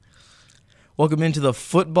Welcome into the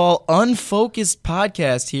Football Unfocused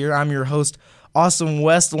podcast here. I'm your host, Awesome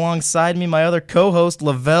West. Alongside me, my other co-host,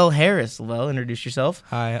 Lavelle Harris. Lavelle, introduce yourself.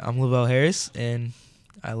 Hi, I'm Lavelle Harris, and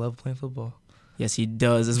I love playing football. Yes, he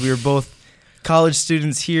does, as we are both college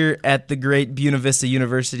students here at the great Buena Vista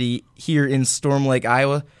University here in Storm Lake,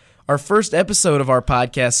 Iowa. Our first episode of our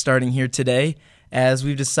podcast starting here today, as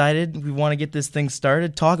we've decided we want to get this thing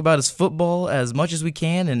started, talk about his football as much as we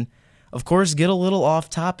can, and, of course, get a little off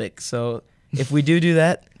topic. So if we do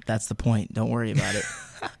that, that's the point. Don't worry about it.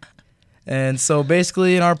 And so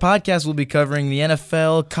basically in our podcast, we'll be covering the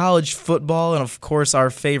NFL, college football, and, of course, our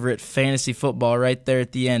favorite fantasy football right there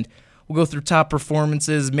at the end. We'll go through top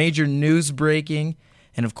performances, major news breaking,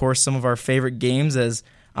 and, of course, some of our favorite games, as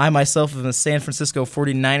I myself am a San Francisco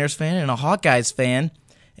 49ers fan and a Hawkeyes fan.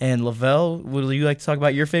 And Lavelle, would you like to talk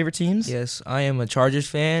about your favorite teams? Yes, I am a Chargers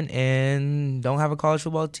fan and don't have a college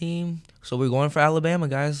football team, so we're going for Alabama,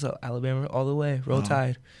 guys. So Alabama all the way. Roll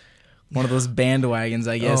Tide. One of those bandwagons,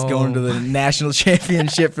 I guess, going to the national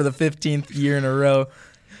championship for the 15th year in a row.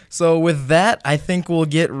 So with that, I think we'll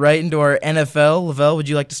get right into our NFL. Lavelle, would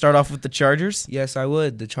you like to start off with the Chargers? Yes, I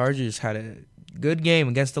would. The Chargers had a good game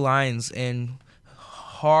against the Lions, and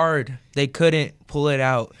hard. They couldn't pull it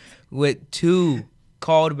out with two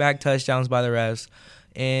called back touchdowns by the refs.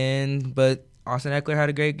 But Austin Eckler had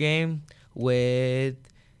a great game with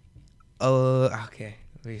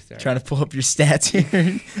Trying to pull up your stats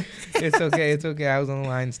here. It's okay. I was on the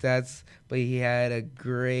line stats, but he had a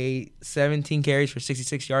great 17 carries for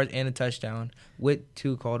 66 yards and a touchdown with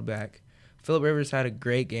two called back. Phillip Rivers had a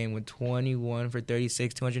great game with 21 for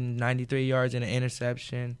 36, 293 yards and an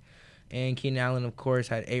interception. And Keenan Allen, of course,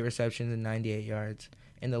 had 8 receptions and 98 yards.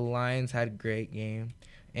 And the Lions had a great game.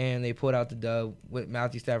 And they pulled out the dub with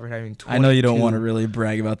Matthew Stafford having 22. I know you don't want to really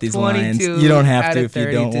brag about these Lions. You don't have to if you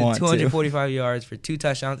don't want to. 245 yards for 2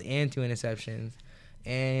 touchdowns and 2 interceptions.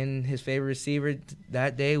 And his favorite receiver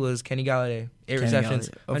that day was Kenny Galladay. 8 receptions,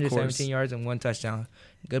 117 yards, and 1 touchdown.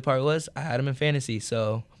 Good part was I had him in fantasy,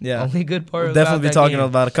 so only good part we'll definitely be talking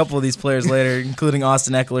about a couple of these players later, including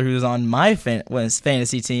Austin Eckler, who's on my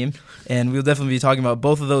fantasy team. And we'll definitely be talking about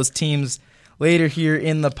both of those teams later here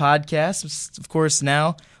in the podcast. Of course,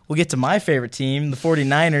 now we'll get to my favorite team, the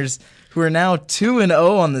 49ers, who are now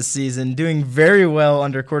 2-0 on the season, doing very well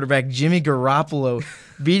under quarterback Jimmy Garoppolo,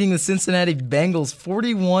 beating the Cincinnati Bengals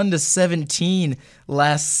 41-17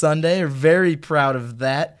 last Sunday. We're very proud of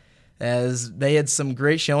that, as they had some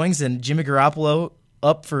great showings, and Jimmy Garoppolo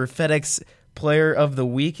up for FedEx Player of the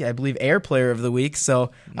Week, I believe Air Player of the Week.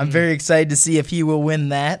 So I'm very excited to see if he will win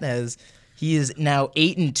that, as he is now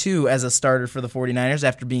 8-2 as a starter for the 49ers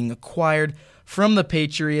after being acquired from the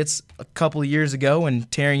Patriots a couple of years ago and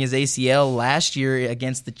tearing his ACL last year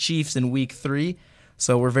against the Chiefs in Week 3.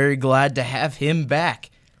 So we're very glad to have him back.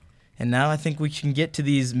 And now I think we can get to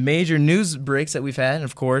these major news breaks that we've had, and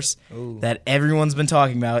of course, that everyone's been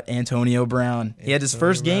talking about, Antonio Brown. He had his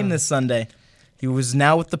first game this Sunday. He was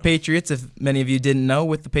now with the Patriots, if many of you didn't know,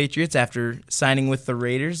 with the Patriots after signing with the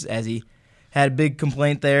Raiders, as he had a big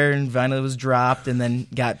complaint there and finally was dropped and then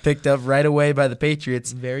got picked up right away by the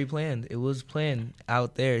Patriots. Very planned. It was planned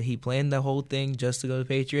out there. He planned the whole thing just to go to the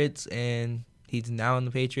Patriots, and he's now in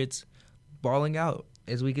the Patriots balling out,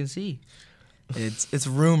 as we can see. It's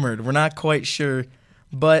rumored. We're not quite sure.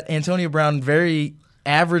 But Antonio Brown, very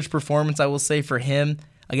average performance, I will say, for him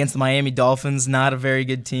against the Miami Dolphins. Not a very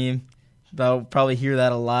good team. I'll probably hear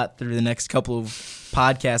that a lot through the next couple of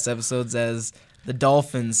podcast episodes, as the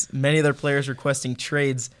Dolphins, many of their players requesting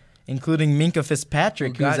trades, including Minkah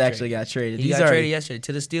Fitzpatrick, who's actually got traded. He got traded yesterday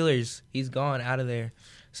to the Steelers. He's gone out of there.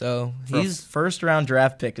 So he's first-round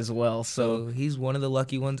draft pick as well. So he's one of the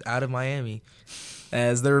lucky ones out of Miami.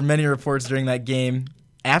 As there were many reports during that game,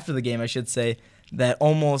 after the game, I should say, that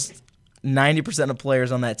almost 90% of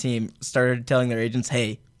players on that team started telling their agents,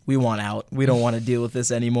 hey, we want out. We don't want to deal with this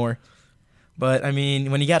anymore. But, I mean,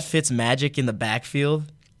 when you got Fitzmagic in the backfield,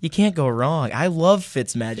 you can't go wrong. I love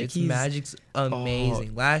Fitzmagic. Magic's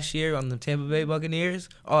amazing. Last year on the Tampa Bay Buccaneers,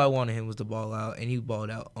 all I wanted him was to ball out, and he balled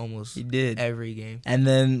out almost every game. And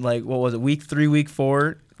then, what was it, week 3, week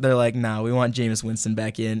 4, they're like, nah, we want Jameis Winston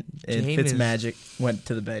back in, and Fitzmagic went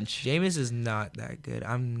to the bench. Jameis is not that good.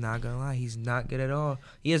 I'm not going to lie. He's not good at all.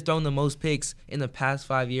 He has thrown the most picks in the past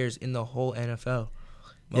 5 years in the whole NFL.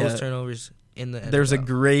 Most turnovers in the NFL. There's a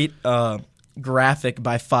great graphic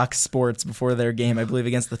by Fox Sports before their game, I believe,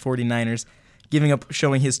 against the 49ers,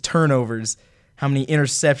 showing his turnovers, how many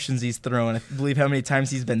interceptions he's thrown, I believe how many times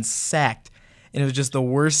he's been sacked, and it was just the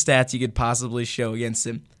worst stats you could possibly show against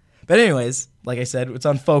him. But anyways, like I said, it's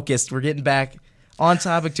unfocused. We're getting back on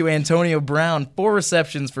topic to Antonio Brown. 4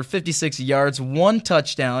 receptions for 56 yards, 1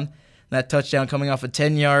 touchdown. That touchdown coming off a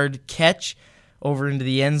 10-yard catch over into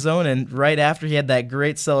the end zone, and right after he had that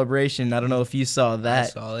great celebration. I don't know if you saw that. I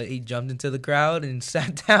saw it. He jumped into the crowd and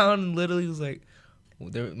sat down and literally was like,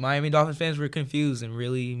 the Miami Dolphins fans were confused and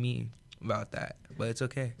really mean about that, but it's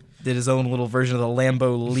okay. Did his own little version of the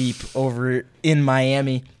Lambeau leap over in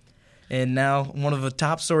Miami. And now one of the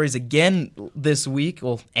top stories again this week,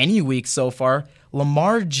 well, any week so far,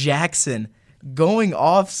 Lamar Jackson going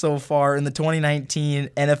off so far in the 2019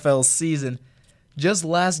 NFL season. Just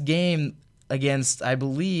last game against, I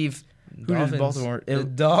believe, Baltimore? The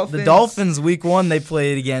Dolphins. The Dolphins, week 1, they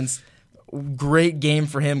played against. Great game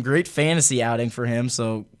for him. Great fantasy outing for him.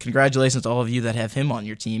 So congratulations to all of you that have him on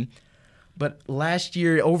your team. But last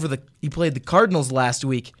year, he played the Cardinals last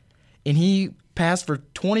week, and he passed for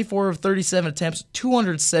 24 of 37 attempts,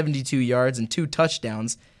 272 yards, and 2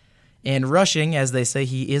 touchdowns. And rushing, as they say,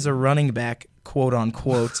 he is a running back, quote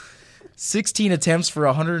unquote, 16 attempts for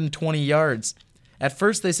 120 yards. At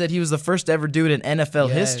first, they said he was the first to ever do it in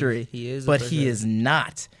NFL history, but he is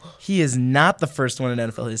not. He is not the first one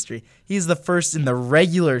in NFL history. He's the first in the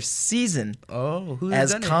regular season. Oh, who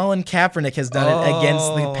has done Colin Kaepernick has done it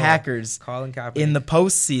against the Packers Colin Kaepernick. in the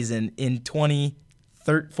postseason in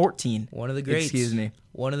 2014. One of the greats. Excuse me.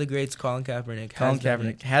 One of the greats, Colin Kaepernick. Colin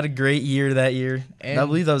Kaepernick had a great year that year. And I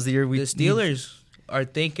believe that was the year the Steelers are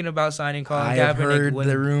thinking about signing Colin Kaepernick. I have heard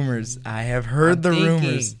the rumors. I have heard the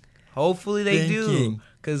rumors. Hopefully they do,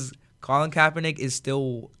 because Colin Kaepernick is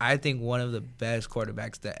still, I think, one of the best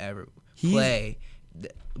quarterbacks to ever play,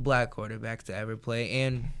 black quarterbacks to ever play,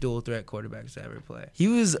 and dual threat quarterbacks to ever play. He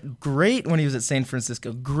was great when he was at San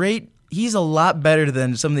Francisco. Great. He's a lot better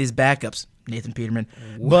than some of these backups, Nathan Peterman.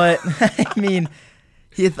 But I mean,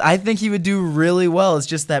 I think he would do really well. It's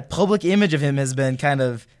just that public image of him has been kind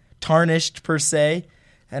of tarnished per se,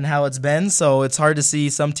 and how it's been. So it's hard to see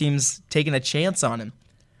some teams taking a chance on him.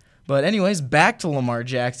 But anyways, back to Lamar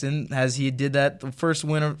Jackson, as he did that, the first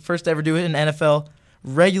ever do it in NFL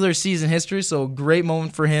regular season history, so a great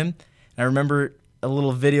moment for him. I remember a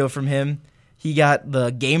little video from him. He got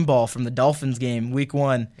the game ball from the Dolphins game, week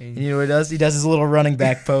 1. And you know what he does? He does his little running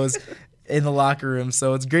back pose in the locker room.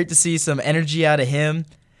 So it's great to see some energy out of him,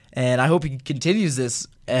 and I hope he continues this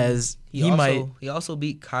as he might. He also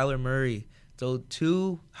beat Kyler Murray. So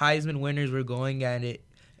 2 Heisman winners were going at it.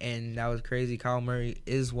 And that was crazy. Kyle Murray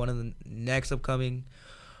is one of the next upcoming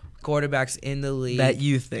quarterbacks in the league. That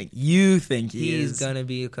you think he's gonna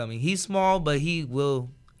be coming. He's small, but he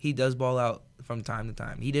does ball out from time to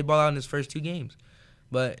time. He did ball out in his first 2 games,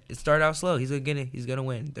 but it started out slow. He's gonna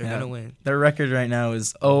win. They're gonna win. Their record right now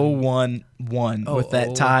is 0-1-1 with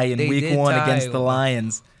that tie in week 1 against the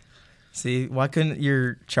Lions. See, why couldn't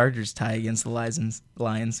your Chargers tie against the Lions?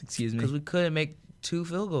 Excuse me. Because we couldn't make 2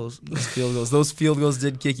 field goals. Those field goals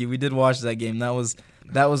did kick you. We did watch that game. That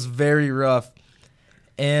was very rough.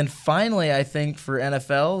 And finally, I think for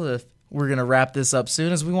NFL, we're going to wrap this up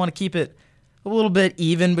soon, as we want to keep it a little bit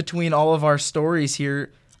even between all of our stories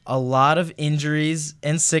here. A lot of injuries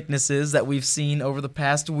and sicknesses that we've seen over the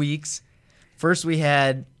past weeks. First, we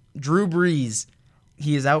had Drew Brees.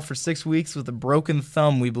 He is out for 6 weeks with a broken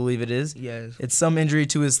thumb, we believe it is. Yes. It's some injury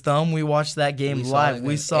to his thumb. We watched that game live.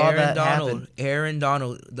 We saw that happen. Aaron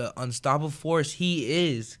Donald, the unstoppable force he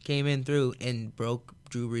is, came in through and broke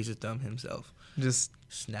Drew Brees' thumb himself. Just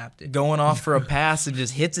snapped it. Going off for a pass and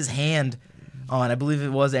just hits his hand on, I believe it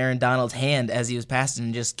was Aaron Donald's hand as he was passing,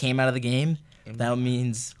 and just came out of the game. That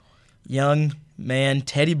means young man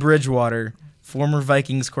Teddy Bridgewater, former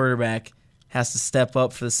Vikings quarterback, has to step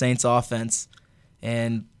up for the Saints offense.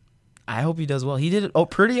 And I hope he does well. He did it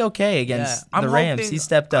pretty okay against the Rams. He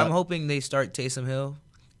stepped up. I'm hoping they start Taysom Hill.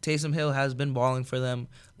 Taysom Hill has been balling for them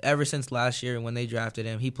ever since last year when they drafted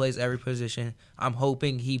him. He plays every position. I'm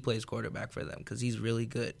hoping he plays quarterback for them because he's really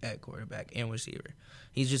good at quarterback and receiver.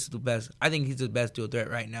 He's just the best. I think he's the best dual threat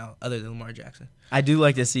right now other than Lamar Jackson. I do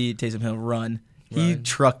like to see Taysom Hill run. He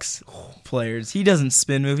trucks players. He doesn't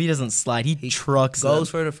spin move. He doesn't slide. He trucks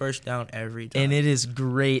goes them. for the first down every time. And it is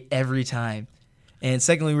great every time. And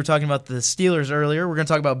secondly, we were talking about the Steelers earlier. We're going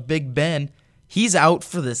to talk about Big Ben. He's out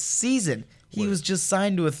for the season. He was just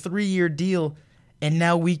signed to a 3-year deal, and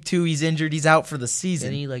now week 2 he's injured. He's out for the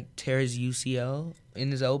season. And he tear his UCL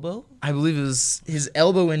in his elbow? I believe it was his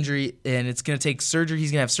elbow injury, and it's going to take surgery.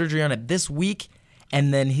 He's going to have surgery on it this week,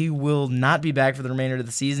 and then he will not be back for the remainder of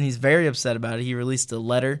the season. He's very upset about it. He released a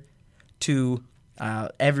letter to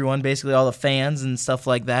everyone, basically all the fans and stuff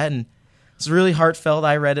like that, and it's really heartfelt.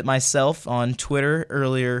 I read it myself on Twitter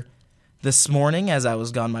earlier this morning as I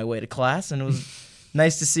was on my way to class, and it was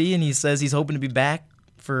nice to see. And he says he's hoping to be back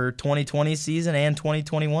for 2020 season and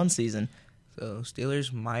 2021 season. So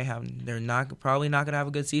Steelers probably not gonna have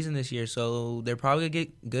a good season this year. So they're probably gonna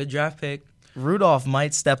get good draft pick. Rudolph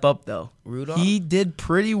might step up though. He did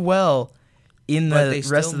pretty well in the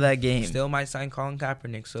rest of that game. Still might sign Colin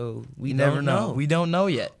Kaepernick. So we never know. We don't know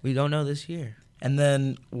yet. We don't know this year. And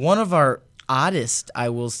then one of our oddest, I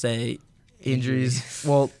will say, injuries.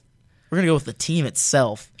 Well, we're gonna go with the team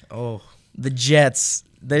itself. Oh, the Jets.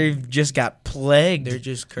 They've just got plagued. They're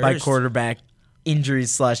just cursed by quarterback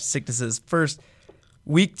injuries / sicknesses. First,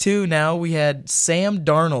 week 2 now, we had Sam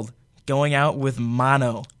Darnold going out with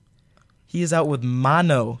mono. He is out with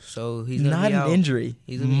mono. So he's not an injury.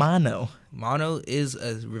 He's mono. Mono is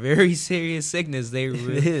a very serious sickness.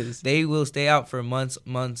 It is. They will stay out for months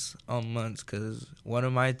because one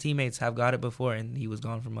of my teammates have got it before and he was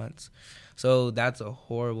gone for months. So that's a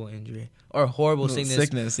horrible injury or horrible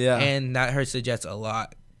sickness. Yeah. And that hurts the Jets a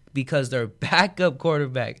lot because their backup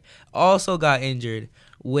quarterback also got injured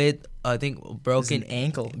with, I think, broken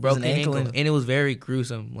ankle. And it was very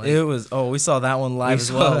gruesome. It was. Oh, we saw that one live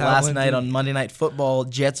as well last night on Monday Night Football,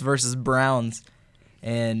 Jets versus Browns.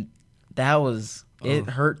 And that was, it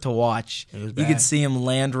hurt to watch. It was bad. You could see him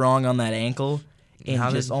land wrong on that ankle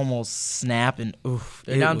and just almost snap. And oof.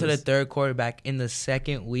 They're down to the third quarterback in the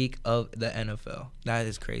second week of the NFL. That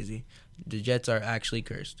is crazy. The Jets are actually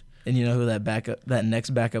cursed. And you know who that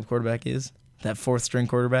next backup quarterback is? That fourth string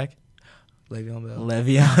quarterback?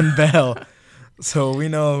 Le'Veon Bell. So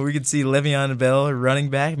we could see Le'Veon Bell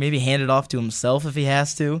running back, maybe hand it off to himself if he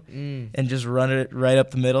has to, and just run it right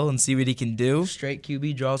up the middle and see what he can do. Straight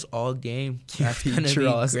QB draws all game. That's going to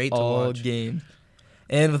be great to watch. All game.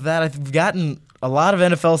 And with that, I've gotten a lot of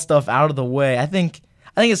NFL stuff out of the way. I think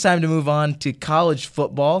it's time to move on to college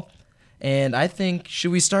football. And I think,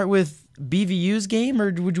 should we start with BVU's game,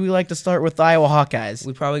 or would we like to start with the Iowa Hawkeyes?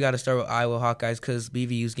 We probably got to start with Iowa Hawkeyes because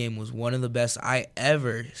BVU's game was one of the best I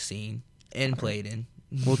ever seen and played in.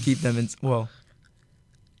 We'll keep them in, well,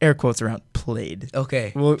 air quotes around played.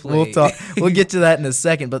 Okay. We'll talk. We'll get to that in a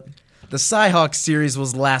second, but the Cyhawks series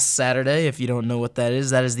was last Saturday. If you don't know what that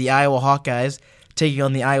is the Iowa Hawkeyes taking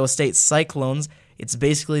on the Iowa State Cyclones. It's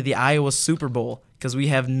basically the Iowa Super Bowl because we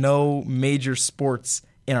have no major sports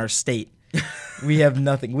in our state. We have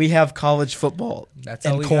nothing. We have college football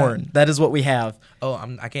and corn. That is what we have. Oh,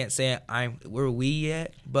 I can't say we're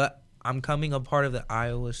yet, but I'm coming a part of the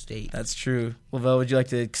Iowa State. That's true. Lavelle, would you like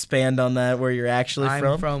to expand on that, where you're actually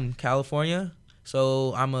from? I'm from California,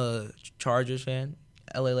 so I'm a Chargers fan,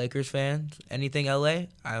 LA Lakers fan. Anything LA,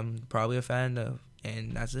 I'm probably a fan of,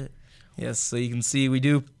 and that's it. Yes, so you can see we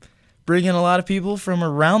do bring in a lot of people from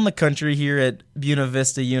around the country here at Buena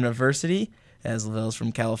Vista University. As Lavelle's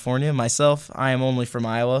from California. Myself, I am only from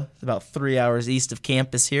Iowa, about 3 hours east of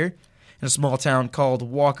campus here, in a small town called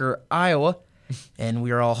Walker, Iowa. And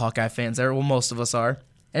we are all Hawkeye fans there. Well, most of us are.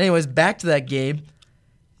 Anyways, back to that game.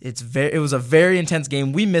 It was a very intense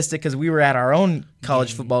game. We missed it because we were at our own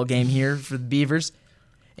college football game here for the Beavers.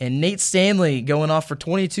 And Nate Stanley going off for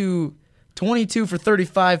 22 for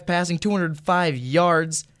 35, passing 205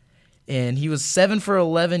 yards. And he was 7 for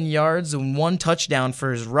 11 yards and 1 touchdown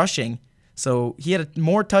for his rushing. So he had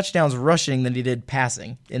more touchdowns rushing than he did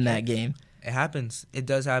passing in that game. It happens. It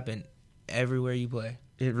does happen everywhere you play.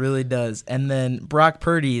 It really does. And then Brock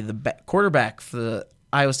Purdy, the quarterback for the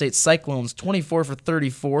Iowa State Cyclones, 24 for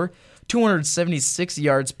 34, 276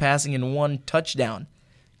 yards passing and 1 touchdown.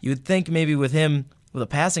 You would think maybe with him, with a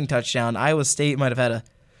passing touchdown, Iowa State might have had a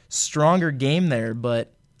stronger game there,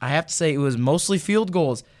 but I have to say it was mostly field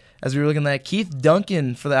goals. As we were looking at Keith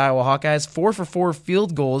Duncan for the Iowa Hawkeyes, 4 for 4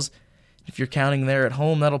 field goals. If you're counting there at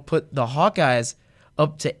home, that'll put the Hawkeyes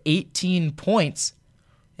up to 18 points,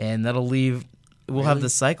 and that'll leave. We'll have the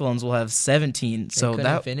Cyclones. We'll have 17.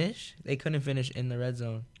 They couldn't finish in the red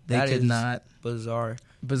zone. They could not. Bizarre.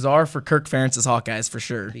 Bizarre for Kirk Ferentz's Hawkeyes for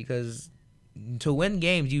sure. Because to win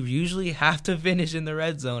games, you usually have to finish in the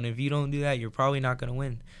red zone. If you don't do that, you're probably not going to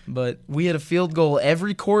win. But we had a field goal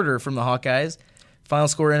every quarter from the Hawkeyes. Final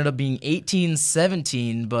score ended up being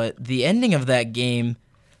 18-17, but the ending of that game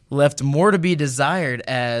left more to be desired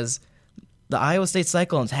as the Iowa State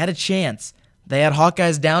Cyclones had a chance. They had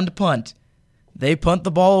Hawkeyes down to punt. They punt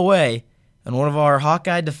the ball away, and one of our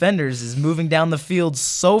Hawkeye defenders is moving down the field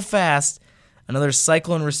so fast. Another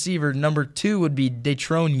Cyclone receiver, number 2, would be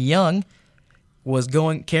Datrone Young, was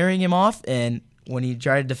carrying him off, and when he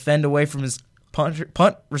tried to defend away from his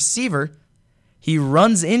punt receiver, he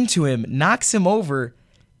runs into him, knocks him over,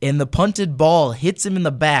 and the punted ball hits him in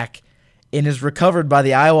the back and is recovered by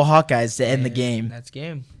the Iowa Hawkeyes to end the game. That's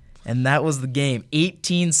game. And that was the game,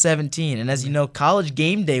 18-17. And as you know, College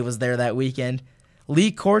Game Day was there that weekend.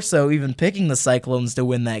 Lee Corso even picking the Cyclones to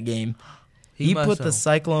win that game. He put the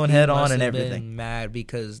Cyclone head on and everything. Been mad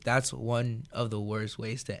because that's one of the worst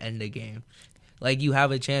ways to end a game. Like, you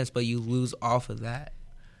have a chance, but you lose off of that.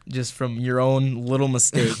 Just from your own little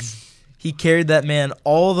mistakes. He carried that man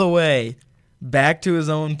all the way back to his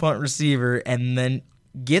own punt receiver and then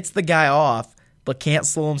gets the guy off, but can't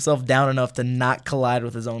slow himself down enough to not collide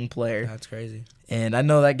with his own player. That's crazy. And I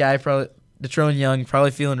know that guy, Detrone Young,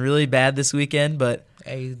 probably feeling really bad this weekend, but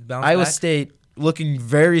Iowa State looking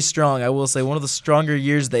very strong. I will say one of the stronger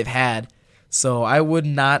years they've had. So I would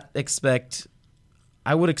expect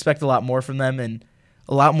a lot more from them and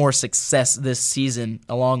a lot more success this season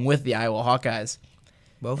along with the Iowa Hawkeyes.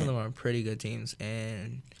 Both of them are pretty good teams,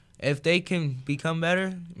 and if they can become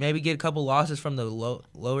better, maybe get a couple losses from the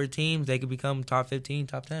lower teams, they could become top 15,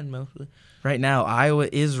 top 10 mostly. Right now, Iowa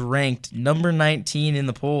is ranked number 19 in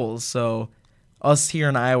the polls, so us here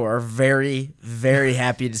in Iowa are very, very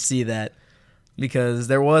happy to see that, because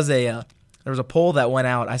there was a poll that went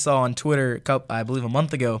out I saw on Twitter, I believe a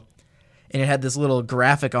month ago, and it had this little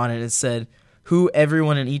graphic on it. It said who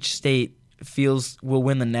everyone in each state feels will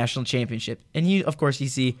win the national championship. And of course, you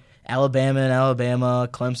see Alabama,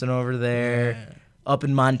 Clemson over there. Yeah. Up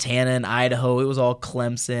in Montana and Idaho, it was all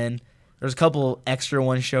Clemson. There's a couple extra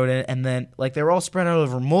ones showed in, and then they were all spread out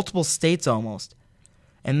over multiple states almost.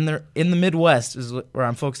 And they're in the Midwest is where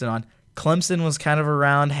I'm focusing on. Clemson was kind of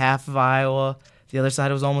around half of Iowa. The other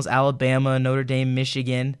side was almost Alabama, Notre Dame,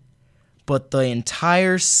 Michigan. But the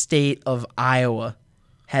entire state of Iowa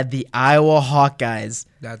had the Iowa Hawkeyes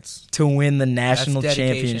to win the national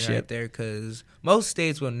championship. Right there, because most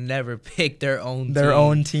states will never pick their own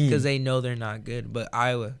team because they know they're not good. But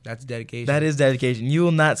Iowa, that's dedication. That is dedication. You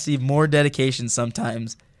will not see more dedication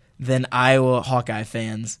sometimes than Iowa Hawkeye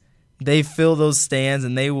fans. They fill those stands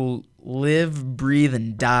and they will live, breathe,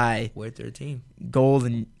 and die with their team. Gold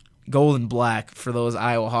and black for those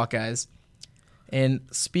Iowa Hawkeyes. And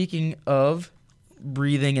speaking of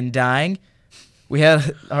breathing and dying, we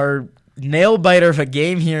had our nail biter of a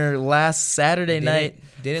game here last Saturday night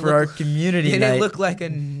for our community night. Didn't look like a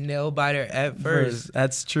nail biter at first.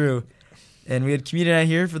 That's true. And we had community night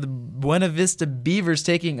here for the Buena Vista Beavers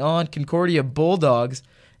taking on Concordia Bulldogs.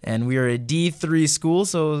 And we are a D3 school,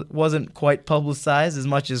 so it wasn't quite publicized as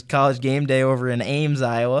much as College Game Day over in Ames,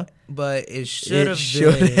 Iowa. But it should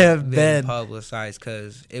have been publicized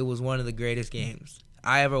because it was one of the greatest games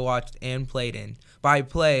I ever watched and played in. By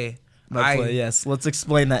play, yes. Let's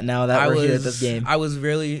explain that now that we're here at this game. I was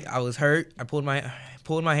hurt. I pulled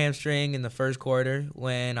my hamstring in the first quarter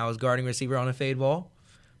when I was guarding receiver on a fade ball.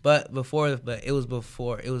 But it was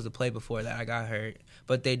the play before that I got hurt.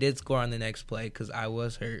 But they did score on the next play because I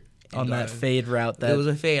was hurt. On that fade route. It was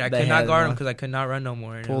a fade. I could not guard him because I could not run no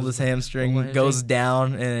more. Pulled his hamstring, goes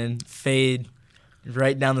down, and fade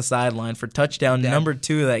right down the sideline for touchdown number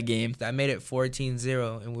 2 of that game. That made it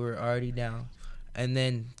 14-0, and we were already down. And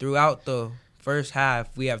then throughout the first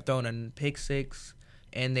half, we have thrown a pick six,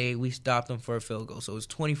 and we stopped them for a field goal. So it was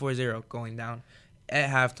 24-0 going down at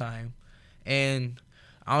halftime. And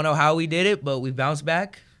I don't know how we did it, but we bounced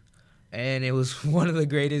back, and it was one of the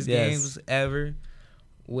greatest games ever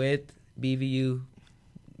with BVU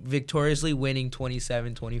victoriously winning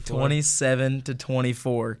 27-24.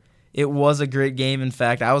 27-24. It was a great game. In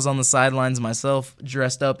fact, I was on the sidelines myself,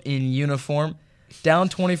 dressed up in uniform. Down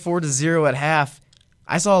 24-0 at half.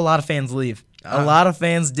 I saw a lot of fans leave. A lot of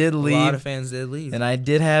fans did leave. And I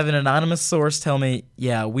did have an anonymous source tell me,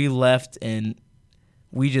 yeah, we left and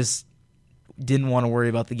we just didn't want to worry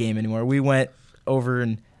about the game anymore. We went over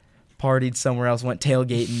and partied somewhere else, went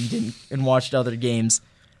tailgating and watched other games.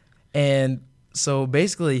 And so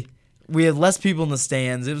basically, we had less people in the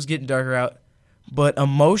stands. It was getting darker out. But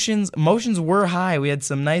emotions were high. We had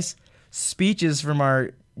some nice speeches from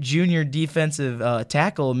our junior defensive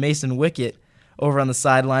tackle, Mason Wickett, over on the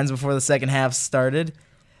sidelines before the second half started,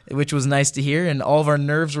 which was nice to hear. And all of our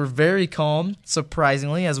nerves were very calm,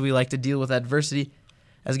 surprisingly, as we like to deal with adversity.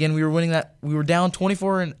 As again, we were down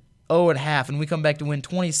 24-0 at half, and we come back to win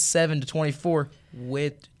 27-24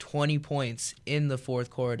 with 20 points in the fourth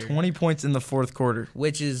quarter. 20 points in the fourth quarter,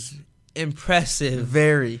 which is impressive.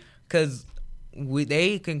 Very, because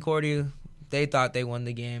Concordia, they thought they won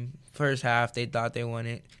the game. First half, they thought they won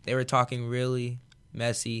it. They were talking really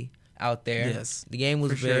messy out there. Yes, the game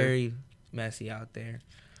was very messy out there.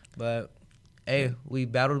 But, hey, we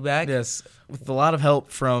battled back. Yes, with a lot of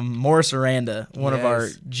help from Morris Aranda, one of our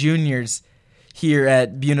juniors here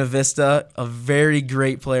at Buena Vista, a very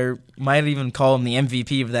great player. Might even call him the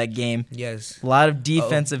MVP of that game. Yes. A lot of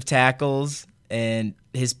defensive tackles and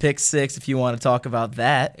his pick six, if you want to talk about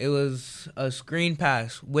that. It was a screen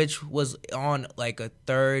pass, which was on like a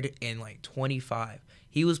 3rd and 25.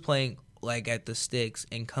 He was playing like at the sticks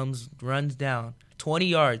and runs down 20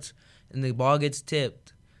 yards, and the ball gets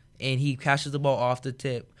tipped, and he catches the ball off the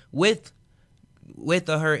tip with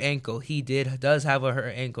a hurt ankle. He does have a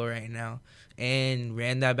hurt ankle right now, and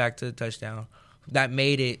ran that back to the touchdown. That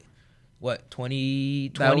made it 20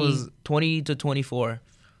 to 24.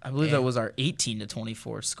 I believe that was our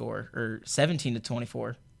 18-24 score, or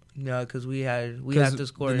 17-24. No, because we had to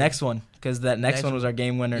score the next one, because that next one was our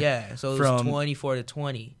game winner. Yeah, so it was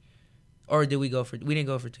 24-20. Or did we go for? We didn't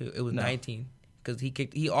go for 2. It was 19 because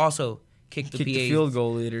he also kicked the field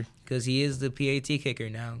goal leader, because he is the PAT kicker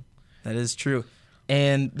now. That is true.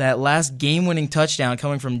 And that last game-winning touchdown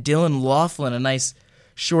coming from Dylan Laughlin, a nice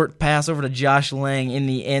short pass over to Josh Lang in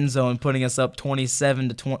the end zone, putting us up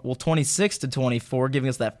 26-24, giving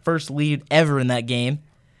us that first lead ever in that game,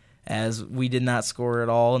 as we did not score at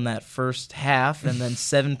all in that first half, and then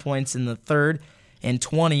 7 points in the third and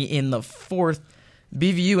 20 in the fourth.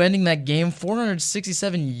 BVU ending that game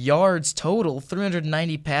 467 yards total,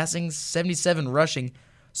 390 passing, 77 rushing.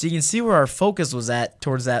 So you can see where our focus was at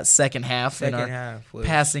towards that second half in our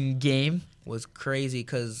passing game. Was crazy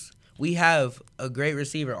because we have a great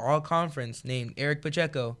receiver, all conference, named Eric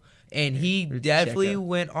Pacheco, and he definitely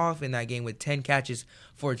went off in that game with 10 catches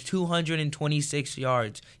for 226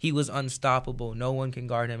 yards. He was unstoppable. No one can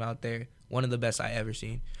guard him out there. One of the best I ever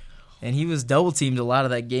seen. And he was double-teamed a lot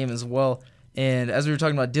of that game as well. And as we were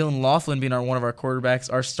talking about Dylan Laughlin being one of our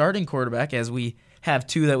quarterbacks, our starting quarterback, as we have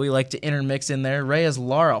 2 that we like to intermix in there, Reyes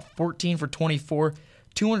Lara, 14 for 24,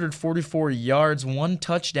 244 yards, 1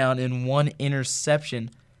 touchdown, and 1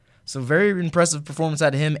 interception. So very impressive performance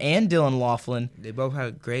out of him and Dylan Laughlin. They both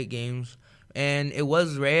had great games. And it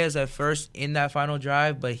was Reyes at first in that final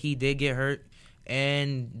drive, but he did get hurt.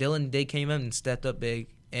 And Dylan did came in and stepped up big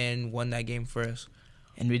and won that game for us.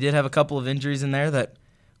 And we did have a couple of injuries in there that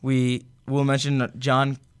we will mention.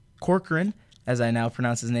 John Corcoran, as I now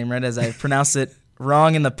pronounce his name right, as I pronounced it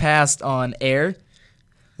wrong in the past on air,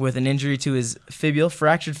 with an injury to his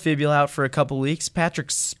fractured fibula out for a couple weeks.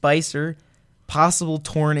 Patrick Spicer, possible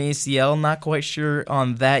torn ACL, not quite sure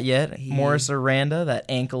on that yet. Morris Aranda, that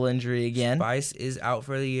ankle injury again. Spice is out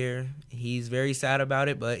for the year. He's very sad about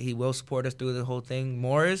it, but he will support us through the whole thing.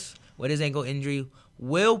 Morris, with his ankle injury,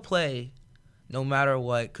 will play no matter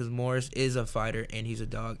what, because Morris is a fighter and he's a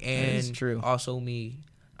dog. And that is true. Also me.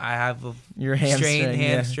 I have a strained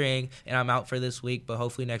hamstring, and I'm out for this week, but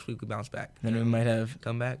hopefully next week we bounce back. Then we might have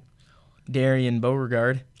come back. Darian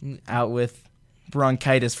Beauregard out with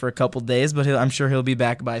bronchitis for a couple days, but I'm sure he'll be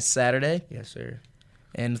back by Saturday. Yes, sir.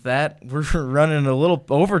 And with that, we're running a little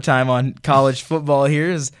overtime on college football here,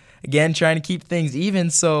 is again trying to keep things even.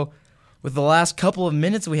 So with the last couple of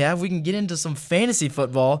minutes we have, we can get into some fantasy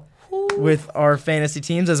football with our fantasy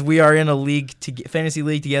teams, as we are in a fantasy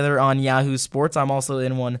league together on Yahoo Sports. I'm also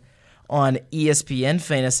in one on ESPN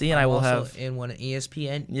Fantasy, and I will have in one on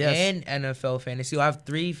ESPN and NFL Fantasy. I'll have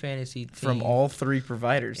 3 fantasy teams from all 3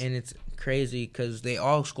 providers, and it's crazy because they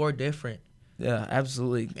all score different. Yeah,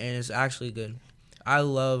 absolutely, and it's actually good. I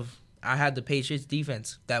had the Patriots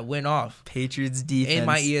defense that went off. Patriots defense in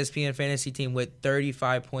my ESPN Fantasy team with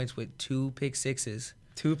 35 points with 2 pick sixes.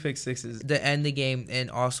 2 pick sixes to end the game,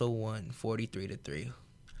 and also won 43-3.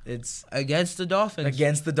 It's against the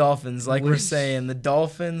Dolphins. Like we're saying, the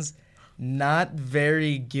Dolphins not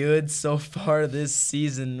very good so far this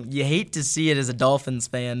season. You hate to see it as a Dolphins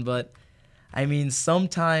fan, but I mean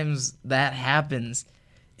sometimes that happens.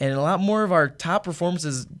 And a lot more of our top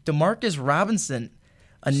performances, Demarcus Robinson,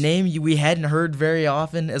 a name we hadn't heard very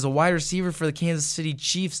often as a wide receiver for the Kansas City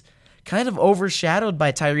Chiefs, kind of overshadowed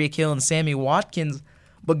by Tyreek Hill and Sammy Watkins,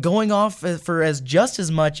 but going off for just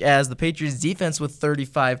as much as the Patriots defense with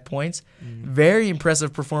 35 points. Very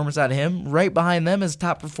impressive performance out of him. Right behind them as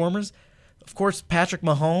top performers, of course, Patrick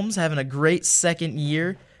Mahomes having a great second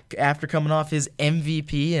year after coming off his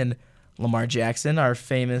MVP, and Lamar Jackson, our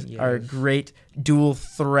great dual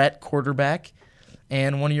threat quarterback.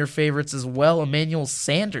 And one of your favorites as well, Emmanuel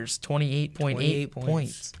Sanders, 28.8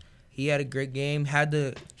 points. He had a great game.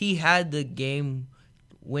 He had the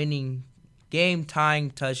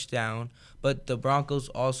game-tying touchdown, but the Broncos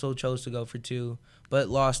also chose to go for 2, but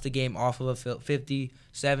lost the game off of a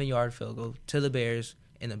 57-yard field goal to the Bears,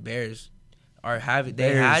 and the Bears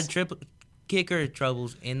had triple kicker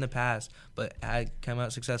troubles in the past, but had come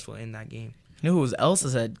out successful in that game. You know who else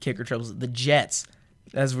has had kicker troubles? The Jets.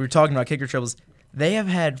 As we were talking about kicker troubles, they have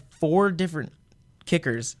had 4 different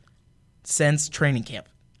kickers since training camp.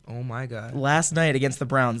 Oh, my God. Last night against the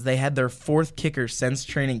Browns, they had their 4th kicker since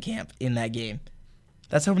training camp in that game.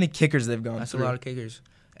 That's how many kickers they've gone through. That's a lot of kickers.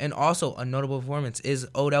 And also, a notable performance is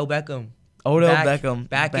Odell Beckham. Beckham.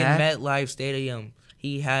 Back in MetLife Stadium.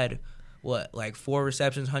 He had like 4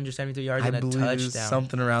 receptions, 173 yards, and a touchdown.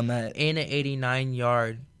 Something around that. And an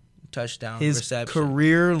 89-yard touchdown reception. His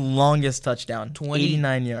career longest touchdown,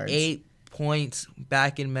 89 yards. 8 points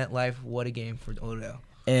back in MetLife. What a game for Odell.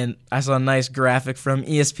 And I saw a nice graphic from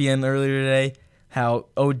ESPN earlier today, how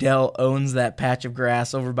Odell owns that patch of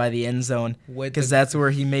grass over by the end zone, because that's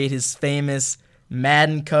where he made his famous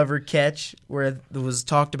Madden cover catch, where it was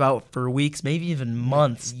talked about for weeks, maybe even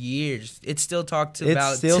months. Years. It's still talked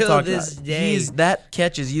about till this day. That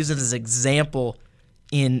catch is used as an example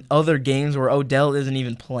in other games where Odell isn't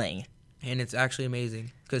even playing. And it's actually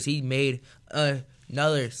amazing because he made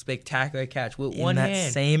another spectacular catch with one hand. In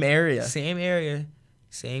that same area.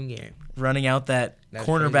 Same game. Running out that's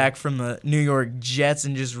cornerback from the New York Jets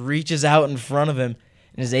and just reaches out in front of him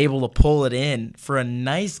and is able to pull it in for a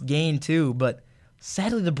nice gain too. But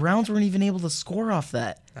sadly, the Browns weren't even able to score off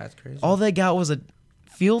that. That's crazy. All they got was a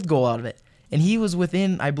field goal out of it. And he was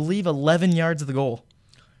within, I believe, 11 yards of the goal.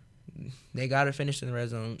 They got to finish in the red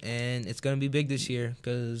zone, and it's going to be big this year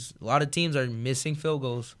because a lot of teams are missing field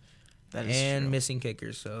goals and missing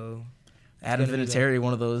kickers. So Adam Vinatieri,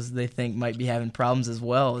 one of those they think might be having problems as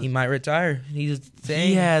well. He might retire.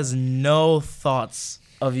 He has no thoughts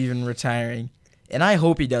of even retiring, and I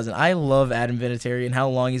hope he doesn't. I love Adam Vinatieri and how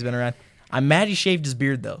long he's been around. I'm mad he shaved his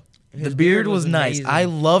beard, though. The beard was nice. Amazing. I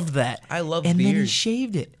loved that. I love beards. And then he beards.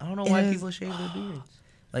 shaved it. I don't know why people shave their beards.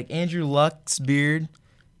 Like Andrew Luck's beard.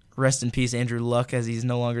 Rest in peace, Andrew Luck, as he's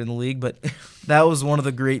no longer in the league. But that was one of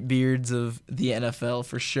the great beards of the NFL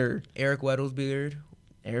for sure. Eric Weddle's beard.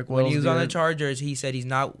 When he was on the Chargers, he said he's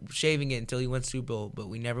not shaving it until he wins Super Bowl. But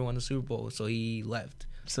we never won the Super Bowl, so he left.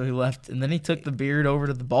 And then he took the beard over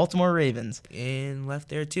to the Baltimore Ravens. And left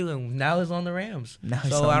there, too. And now he's on the Rams. I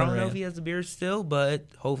don't know if he has the beard still, but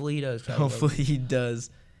hopefully he does. Hopefully he does.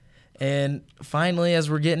 And finally, as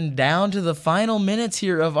we're getting down to the final minutes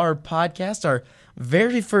here of our podcast, our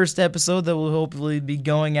very first episode that will hopefully be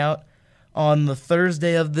going out on the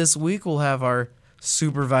Thursday of this week, we'll have our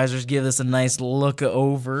supervisors give us a nice look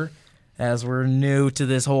over as we're new to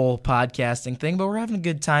this whole podcasting thing, but we're having a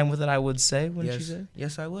good time with it, I would say, wouldn't you say?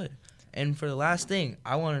 Yes, I would. And for the last thing,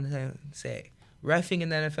 I wanted to say, reffing in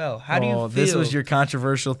the NFL, how do you feel? This was your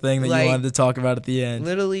controversial thing that you wanted to talk about at the end.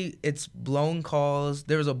 Literally, it's blown calls.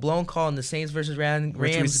 There was a blown call in the Saints versus Rams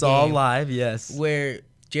which we saw game, live, yes. Where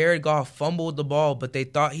Jared Goff fumbled the ball, but they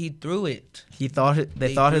thought he threw it. They thought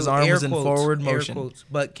his arm was in forward motion.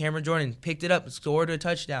 But Cameron Jordan picked it up and scored a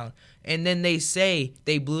touchdown. And then they say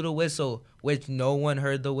they blew the whistle, which no one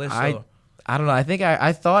heard the whistle. I don't know. I think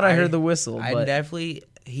I thought I heard the whistle.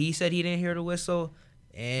 He said he didn't hear the whistle.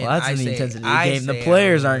 And that's in the intensity of the game. The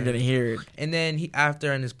players aren't going to hear it. And then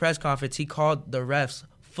after in his press conference, he called the refs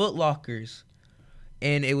footlockers.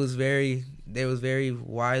 And it was very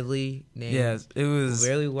widely named. Yes, it was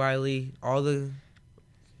very widely. All the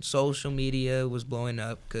social media was blowing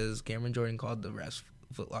up because Cameron Jordan called the refs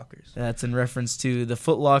footlockers. That's in reference to the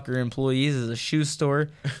Foot Locker employees as a shoe store.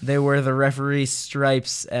 They wear the referee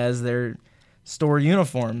stripes as their store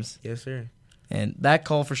uniforms. Yes, sir. And that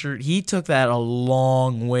call for sure, he took that a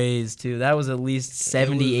long ways, too. That was at least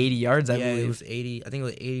 70, 80 yards, I believe. Yeah, it was 80. I think it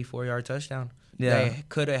was an 84-yard touchdown. Yeah. They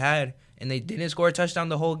could have had, and they didn't score a touchdown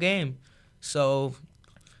the whole game. So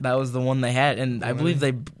that was the one they had. And I believe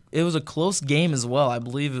it was a close game as well. I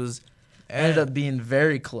believe it ended up being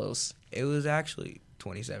very close. It was actually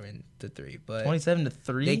 27-3. But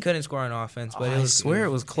 27-3? They couldn't score on offense. But I swear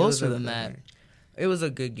it was closer than that. It was a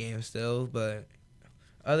good game still, but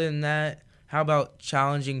other than that, how about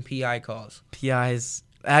challenging PI calls? PIs.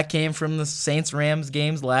 That came from the Saints-Rams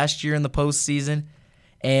games last year in the postseason.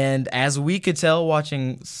 And as we could tell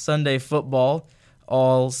watching Sunday football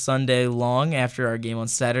all Sunday long after our game on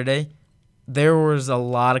Saturday, there was a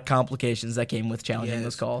lot of complications that came with challenging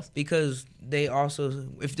those calls. Because they also,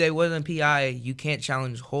 if they wasn't PI, you can't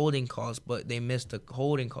challenge holding calls, but they missed a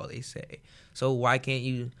holding call, they say. So why can't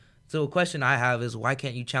you? So a question I have is, why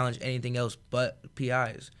can't you challenge anything else but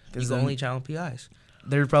PIs? You can only challenge PIs.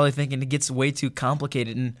 They're probably thinking it gets way too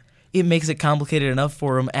complicated, and it makes it complicated enough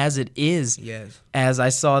for them as it is. Yes. As I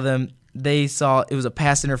saw them, they saw it was a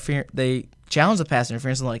pass interference. They challenged the pass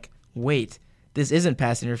interference and like, wait, this isn't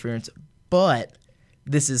pass interference, but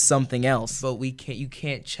this is something else. But you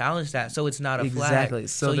can't challenge that, so it's not a flag. Exactly.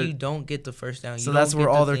 So you don't get the first down. So that's where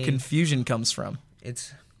all their confusion comes from.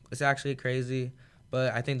 It's actually crazy.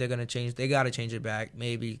 But I think they're gonna change. They gotta change it back,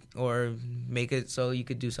 maybe, or make it so you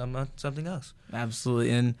could do something else.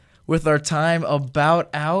 Absolutely. And with our time about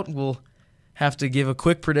out, we'll have to give a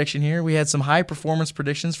quick prediction here. We had some high performance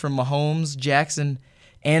predictions from Mahomes, Jackson,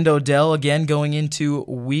 and Odell again going into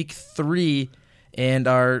Week 3, and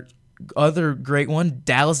our other great one,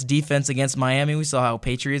 Dallas defense against Miami. We saw how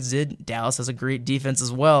Patriots did. Dallas has a great defense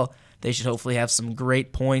as well. They should hopefully have some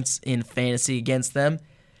great points in fantasy against them.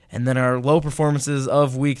 And then our low performances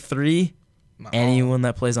of week 3, anyone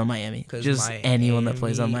that plays on Miami. Just Miami anyone that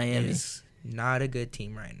plays on Miami. Is not a good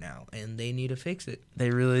team right now, and they need to fix it. They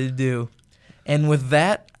really do. And with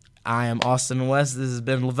that, I am Austin West. This has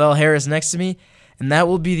been Lavelle Harris next to me. And that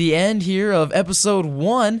will be the end here of episode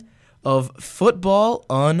 1 of Football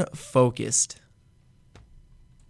Unfocused.